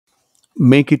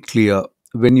Make it clear.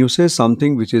 When you say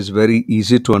something which is very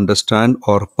easy to understand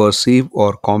or perceive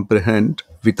or comprehend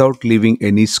without leaving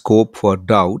any scope for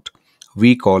doubt,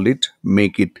 we call it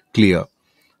make it clear.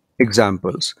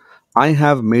 Examples: I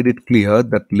have made it clear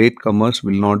that latecomers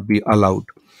will not be allowed.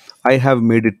 I have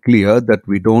made it clear that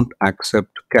we don't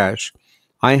accept cash.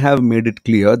 I have made it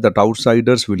clear that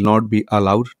outsiders will not be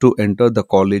allowed to enter the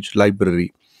college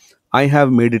library. I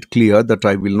have made it clear that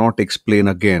I will not explain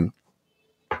again.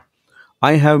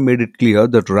 I have made it clear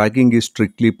that ragging is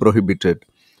strictly prohibited.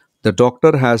 The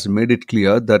doctor has made it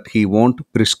clear that he won't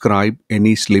prescribe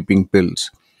any sleeping pills.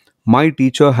 My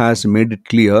teacher has made it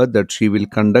clear that she will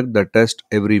conduct the test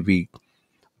every week.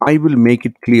 I will make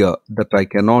it clear that I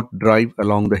cannot drive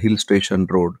along the hill station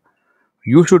road.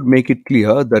 You should make it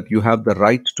clear that you have the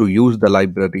right to use the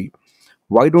library.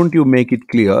 Why don't you make it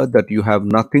clear that you have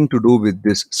nothing to do with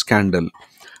this scandal?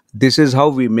 This is how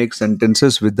we make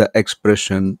sentences with the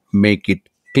expression make it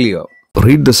clear.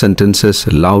 Read the sentences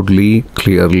loudly,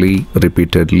 clearly,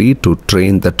 repeatedly to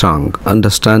train the tongue.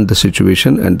 Understand the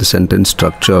situation and the sentence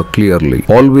structure clearly.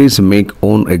 Always make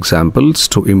own examples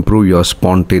to improve your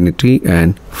spontaneity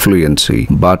and fluency.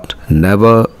 But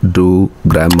never do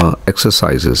grammar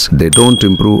exercises. They don't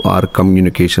improve our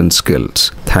communication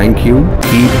skills. Thank you.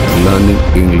 Keep learning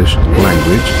English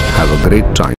language. Have a great time.